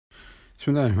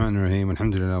Bismillahirrahmanirrahim.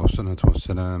 Alhamdulillah wassalatu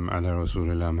wassalam ala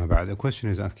rasulillah ma ba'd. The question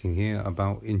is asking here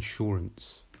about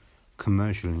insurance,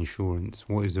 commercial insurance.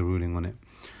 What is the ruling on it?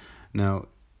 Now,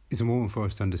 it's important for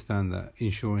us to understand that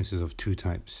insurance is of two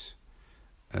types.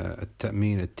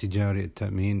 التأمين التجاري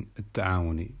التأمين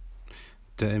التعاوني.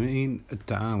 التأمين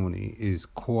التعاوني is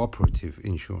cooperative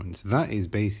insurance. That is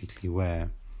basically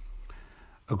where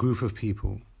a group of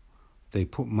people, they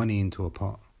put money into a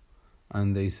pot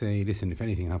and they say, listen, if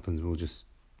anything happens, we'll just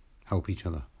help each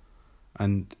other.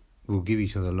 And we'll give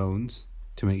each other loans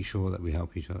to make sure that we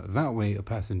help each other. That way, a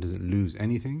person doesn't lose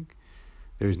anything.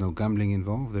 There is no gambling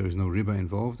involved. There is no riba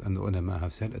involved. And the ulama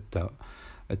have said,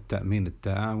 التأمين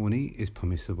التعاوني is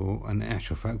permissible. And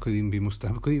actual fact could even be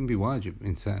mustahab, could even be wajib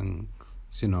in certain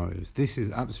scenarios. This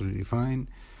is absolutely fine.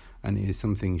 And it is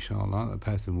something, inshallah, a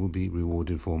person will be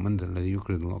rewarded for. مَنْ الَّذِي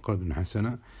يُقْرِضُ اللَّهَ قَرْضًا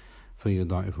حَسَنًا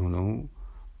فَيُضَاعِفُهُ لَهُ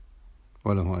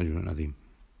وَلَهُ أَجْرٌ عَظِيمٌ.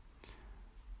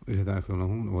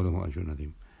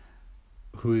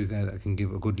 Who is there that can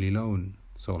give a goodly loan?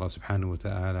 So Allah subhanahu wa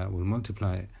ta'ala will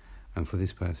multiply it, and for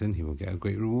this person he will get a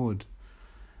great reward.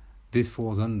 This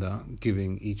falls under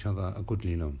giving each other a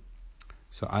goodly loan.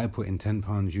 So I put in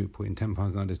 £10, you put in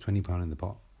 £10, now there's £20 in the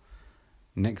pot.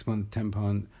 Next month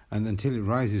 £10, and until it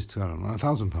rises to, I don't know,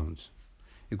 £1,000.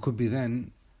 It could be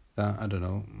then that, I don't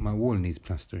know, my wall needs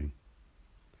plastering.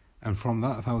 And from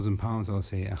that £1,000, I'll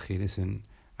say, Akhi, listen,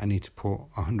 I need to put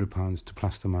 £100 to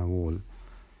plaster my wall.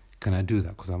 Can I do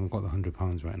that? Because I haven't got the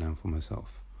 £100 right now for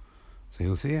myself. So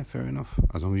he'll say, yeah, fair enough.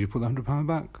 As long as you put the £100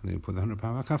 back, then you put the £100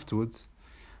 back afterwards.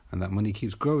 And that money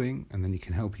keeps growing, and then you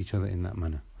can help each other in that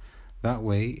manner. That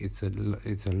way, it's a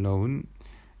loan.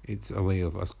 It's a way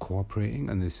of us cooperating,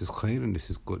 and this is khair, and this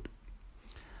is good.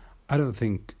 I don't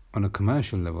think on a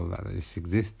commercial level that this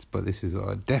exists, but this is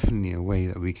definitely a way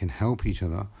that we can help each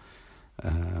other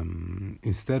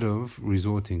instead of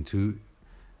resorting to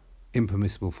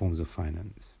impermissible forms of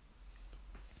finance.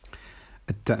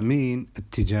 التأمين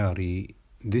التجاري,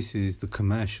 this is the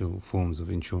commercial forms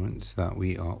of insurance that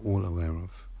we are all aware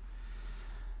of.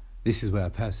 This is where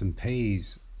a person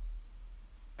pays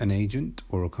an agent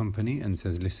or a company and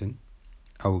says, listen,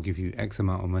 I will give you X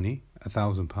amount of money,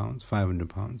 £1,000,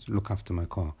 £500, look after my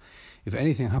car. If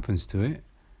anything happens to it,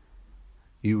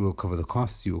 you will cover the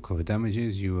costs, you will cover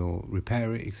damages, you will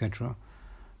repair it, etc.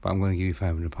 But I'm going to give you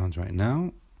 £500 right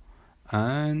now,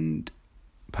 and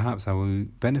perhaps I will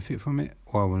benefit from it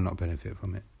or I will not benefit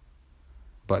from it.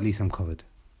 But at least I'm covered.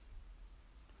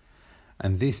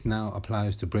 And this now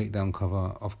applies to breakdown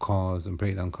cover of cars and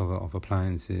breakdown cover of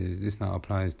appliances. This now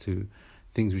applies to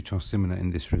things which are similar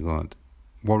in this regard.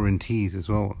 Warranties as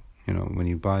well. You know, when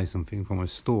you buy something from a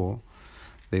store,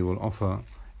 they will offer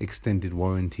extended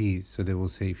warranties. So they will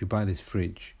say, if you buy this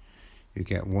fridge, you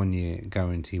get 1 year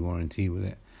warranty with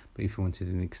it. But if you wanted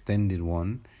an extended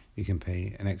one, you can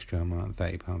pay an extra amount,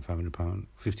 £30, £500,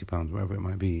 £50, whatever it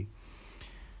might be,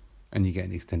 and you get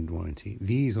an extended warranty.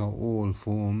 These are all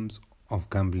forms of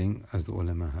gambling, as the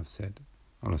ulama have said.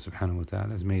 Allah subhanahu wa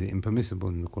ta'ala has made it impermissible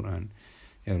in the Quran.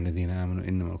 يا الذين آمنوا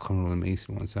إنما الخمر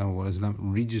والميسر والأنصاب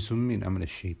والأزلام رجس من عمل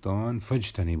الشيطان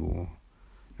فاجتنبوه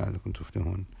لعلكم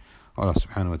تفلحون. Allah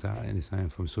subhanahu wa ta'ala in this ayah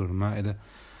from Surah Al-Ma'idah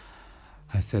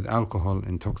has said alcohol,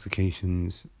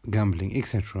 intoxications, gambling,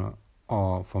 etc.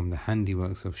 are from the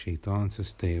handiworks of shaitan, so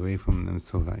stay away from them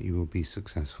so that you will be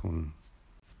successful.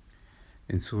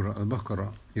 In Surah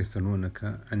Al-Baqarah,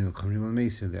 يَسْأَلُونَكَ عَنِ الْخَمْرِ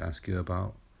وَالْمَيْسِرِ, they ask you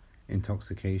about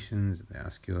intoxications, they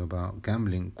ask you about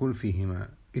gambling. قُلْ فِيهِمَا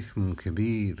إِثْمٌ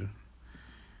كَبِيرٌ,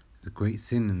 there's a great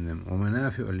sin in them.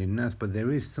 وَمَنَافِعُ لِلنَّاسِ, but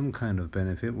there is some kind of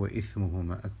benefit.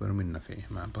 وَإِثْمُهُمَا أَكْبَرُ مِنْ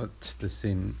نَفْعِهِمَا, but the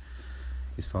sin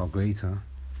is far greater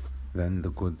than the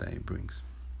good that it brings.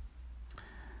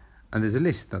 And there's a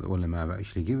list that the ulama have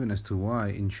actually given as to why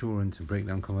insurance and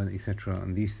breakdown cover, etc.,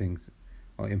 and these things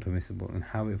are impermissible and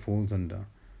how it falls under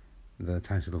the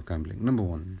title of gambling. Number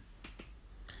one,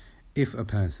 if a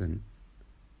person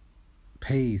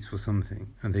pays for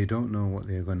something and they don't know what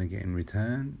they're going to get in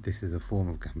return, this is a form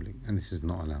of gambling and this is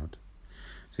not allowed.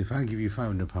 So if I give you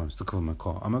 £500 to cover my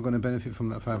car, am I going to benefit from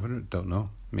that 500? Don't know.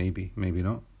 Maybe, maybe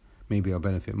not. Maybe I'll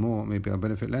benefit more, maybe I'll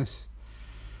benefit less.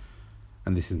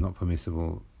 And this is not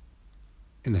permissible.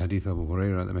 In the hadith of Abu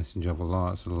Hurairah, the Messenger of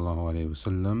Allah sallallahu alayhi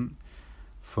wasallam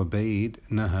forbade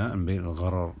naha and bayt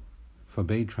al-gharar,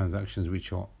 forbade transactions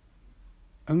which are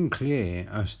unclear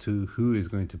as to who is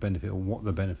going to benefit or what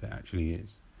the benefit actually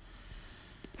is.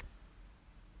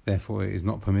 Therefore, it is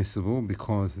not permissible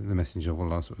because the Messenger of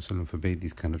Allah sallallahu alayhi wasallam forbade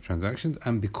these kind of transactions,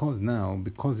 and because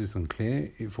it's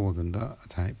unclear, it falls under a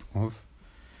type of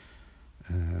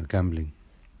gambling.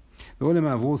 The ulama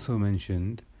have also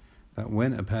mentioned that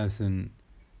when a person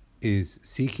is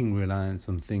seeking reliance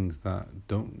on things that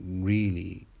don't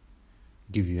really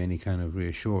give you any kind of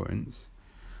reassurance,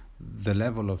 the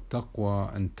level of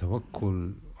taqwa and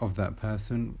tawakkul of that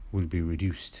person will be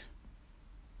reduced.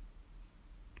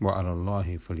 وَعَلَى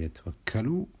اللَّهِ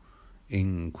فَلْيَتَوَكَّلُوا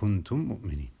إِن كُنتُم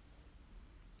مُؤْمِنِينَ.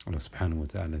 Allah subhanahu wa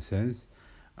ta'ala says,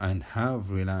 and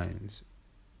have reliance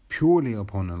purely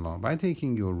upon Allah by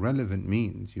taking your relevant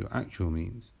means, your actual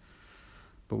means.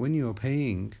 But when you are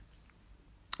paying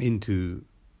into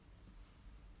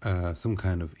some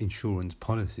kind of insurance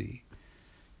policy,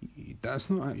 that's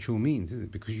not actual means, is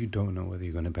it? Because you don't know whether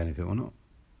you're going to benefit or not.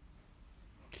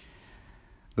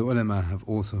 The ulama have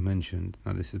also mentioned,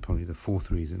 now this is probably the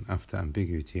fourth reason, after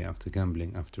ambiguity, after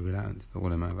gambling, after reliance, the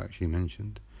ulama have actually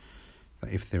mentioned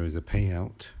that if there is a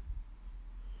payout,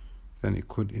 then it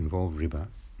could involve riba.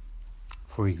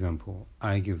 For example,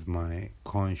 I give my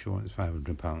car insurance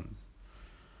 £500.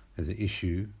 There's an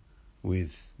issue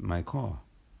with my car,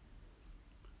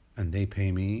 and they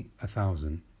pay me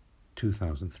 £1,000,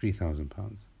 £2,000,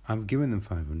 £3,000. I've given them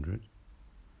 500,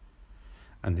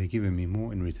 and they're giving me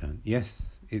more in return.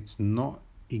 Yes, it's not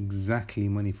exactly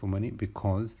money for money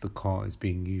because the car is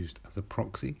being used as a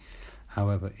proxy.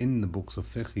 However, in the books of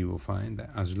fiqh, you will find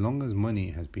that as long as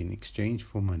money has been exchanged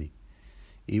for money,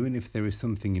 even if there is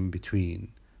something in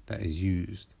between that is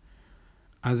used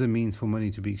as a means for money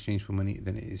to be exchanged for money,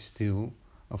 then it is still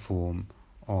a form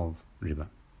of riba.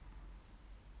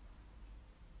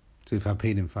 So if I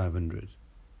paid him 500,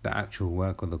 the actual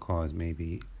work of the car is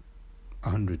maybe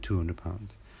 £100, £200.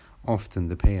 Often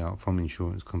the payout from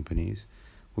insurance companies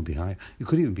will be higher. It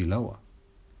could even be lower.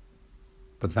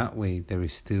 But that way there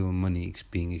is still money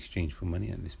being exchanged for money,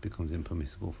 and this becomes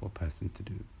impermissible for a person to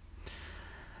do.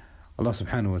 Allah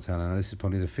subhanahu wa ta'ala, now this is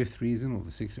probably the fifth reason or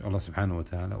the sixth, Allah subhanahu wa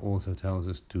ta'ala also tells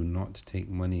us, do not take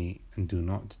money and do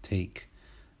not take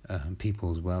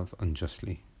people's wealth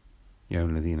unjustly. Ya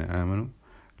alladhina amanu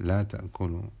la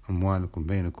ta'kulu amwalakum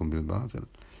bainakum bil batil.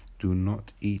 Do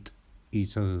not eat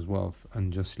each other's wealth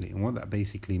unjustly. And what that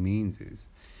basically means is,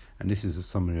 and this is a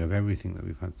summary of everything that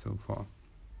we've had so far,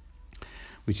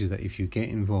 which is that if you get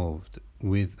involved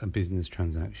with a business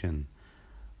transaction,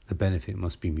 the benefit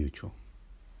must be mutual.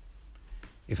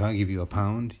 If I give you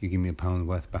 £1, you give me £1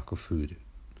 worth back of food.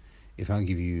 If I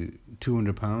give you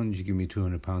 £200, you give me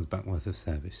 £200 back worth of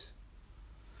service.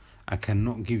 I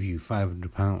cannot give you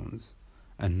 £500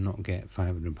 and not get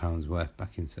 £500 worth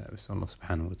back in service. Allah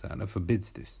subhanahu wa ta'ala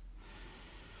forbids this.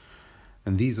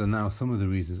 And these are now some of the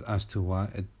reasons as to why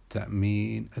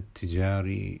at-ta'meen,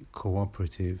 at-tijari,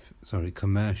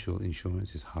 commercial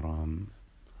insurance is haram.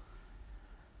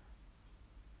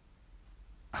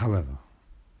 However,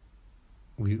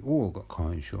 we all got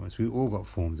car insurance. We all got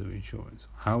forms of insurance.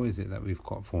 How is it that we've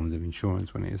got forms of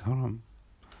insurance when it is haram?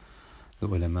 The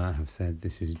ulama have said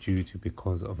this is due to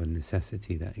because of a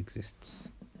necessity that exists.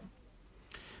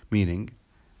 Meaning,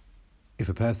 if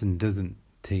a person doesn't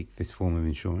take this form of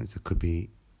insurance, there could be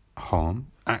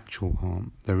harm, actual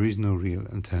harm. There is no real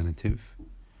alternative.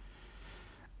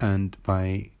 And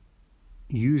by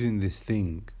using this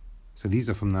thing, so these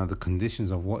are from now the conditions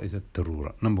of what is a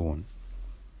darura. Number one,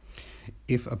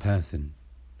 if a person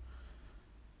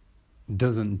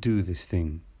doesn't do this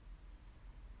thing,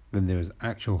 then there is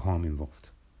actual harm involved.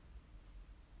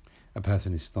 A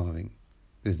person is starving.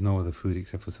 There's no other food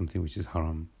except for something which is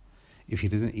haram. If he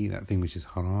doesn't eat that thing which is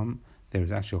haram, there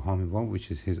is actual harm involved,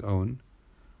 which is his own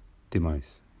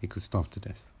demise. He could starve to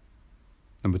death.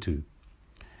 Number two,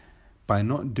 by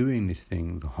not doing this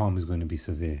thing, the harm is going to be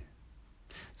severe.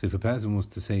 So if a person was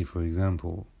to say, for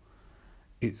example,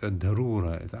 it's a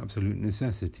darura, it's absolute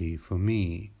necessity for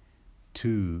me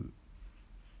to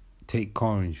take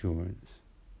car insurance,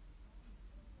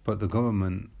 but the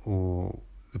government or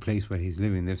the place where he's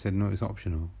living, they've said no, it's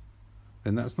optional,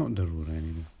 then that's not darura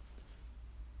anymore.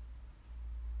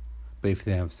 But if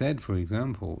they have said, for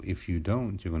example, if you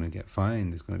don't, you're going to get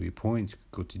fined, there's going to be points, you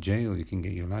could go to jail, you can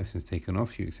get your license taken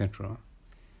off you, etc.,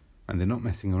 and they're not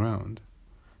messing around,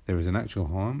 there is an actual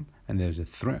harm and there's a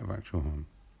threat of actual harm.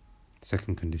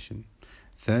 Second condition.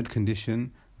 Third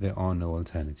condition, there are no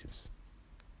alternatives.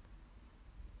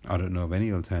 I don't know of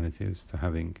any alternatives to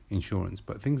having insurance,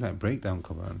 but things like breakdown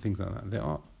cover and things like that, there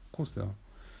are. Of course there are.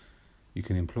 You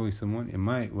can employ someone. It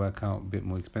might work out a bit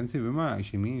more expensive. It might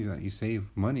actually mean that you save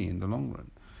money in the long run.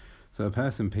 So a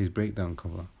person pays breakdown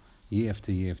cover year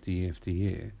after year after year after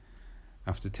year.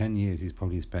 After 10 years, he's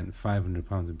probably spent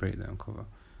 £500 in breakdown cover.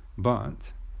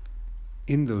 But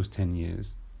in those 10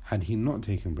 years, had he not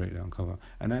taken breakdown cover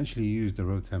and actually used a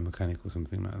roadside mechanic or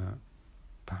something like that,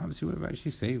 perhaps he would have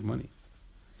actually saved money.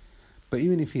 But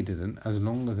even if he didn't, as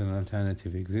long as an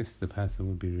alternative exists, the person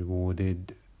would be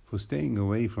rewarded for staying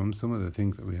away from some of the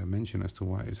things that we have mentioned as to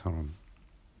why it's haram.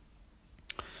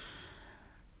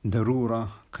 Darura,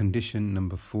 condition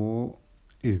number 4,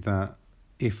 is that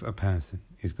if a person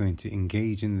is going to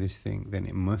engage in this thing, then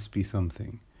it must be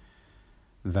something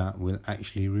that will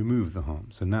actually remove the harm.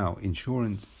 So now,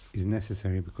 insurance is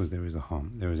necessary because there is a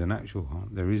harm. There is an actual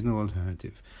harm. There is no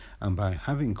alternative. And by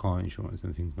having car insurance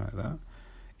and things like that,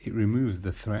 it removes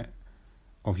the threat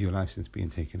of your license being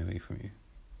taken away from you.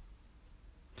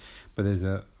 But there's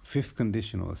a 5th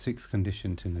condition or a 6th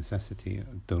condition to necessity,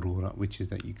 darura, which is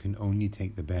that you can only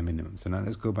take the bare minimum. So now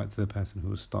let's go back to the person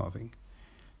who is starving.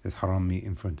 There's haram meat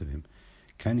in front of him.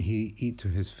 Can he eat to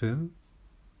his fill?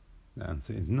 The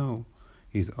answer is no.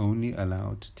 He's only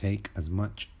allowed to take as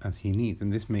much as he needs.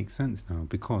 And this makes sense now,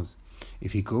 because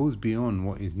if he goes beyond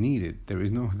what is needed, there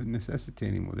is no other necessity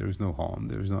anymore. There is no harm.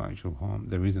 There is no actual harm.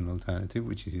 There is an alternative,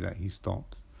 which is that he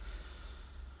stops.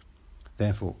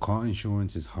 Therefore, car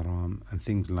insurance is haram, and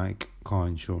things like car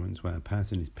insurance, where a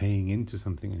person is paying into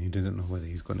something and he doesn't know whether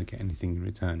he's going to get anything in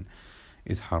return,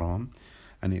 is haram.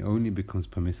 And it only becomes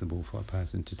permissible for a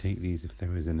person to take these if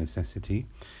there is a necessity.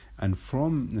 And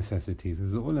from necessities,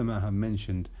 as the ulama have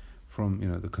mentioned, from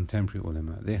the contemporary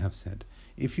ulama, they have said,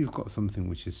 if you've got something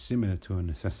which is similar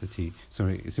to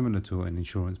similar to an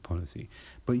insurance policy,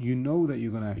 but you know that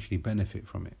you're going to actually benefit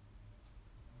from it,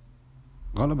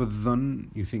 ghalab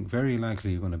al-dhann, you think very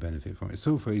likely you're going to benefit from it.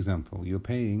 So, for example, you're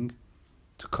paying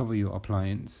to cover your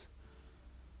appliance,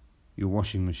 your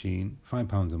washing machine,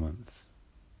 £5 a month.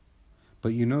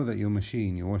 But you know that your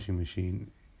washing machine,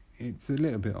 it's a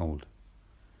little bit old.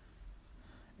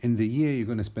 In the year, you're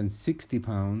going to spend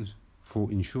 £60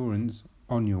 for insurance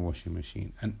on your washing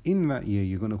machine. And in that year,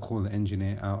 you're going to call the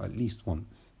engineer out at least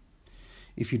once.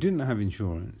 If you didn't have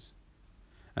insurance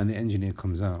and the engineer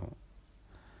comes out,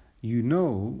 you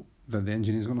know that the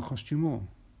engineer is going to cost you more.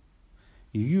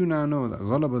 You now know that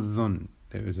ghalab al-dhann,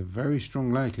 there is a very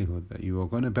strong likelihood that you are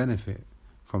going to benefit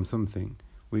from something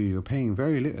where you're paying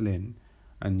very little in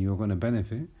and you're going to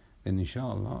benefit. Then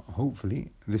inshallah, hopefully,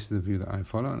 this is the view that I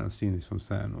follow, and I've seen this from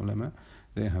certain ulama.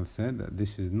 They have said that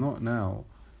this is not now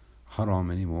haram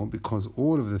anymore, because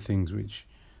all of the things which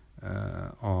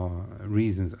are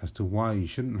reasons as to why you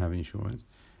shouldn't have insurance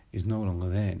is no longer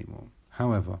there anymore.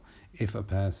 However, if a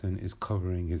person is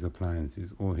covering his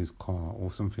appliances or his car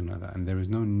or something like that, and there is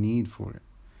no need for it,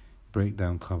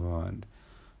 breakdown cover and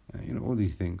all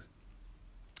these things,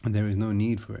 and there is no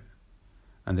need for it,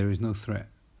 and there is no threat,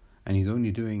 and he's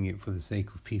only doing it for the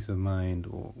sake of peace of mind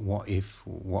or what if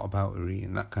or what aboutery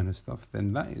and that kind of stuff,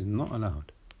 then that is not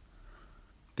allowed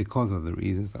because of the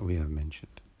reasons that we have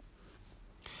mentioned.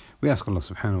 We ask Allah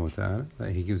subhanahu wa ta'ala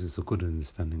that He gives us a good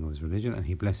understanding of His religion, and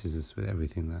He blesses us with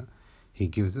everything that He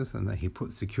gives us, and that He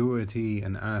puts security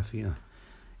and afiyah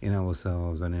in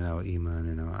ourselves and in our iman,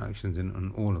 in our actions, and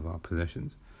in all of our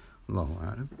possessions. Allahu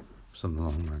a'lam.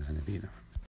 Sallallahu ala nabiyyina.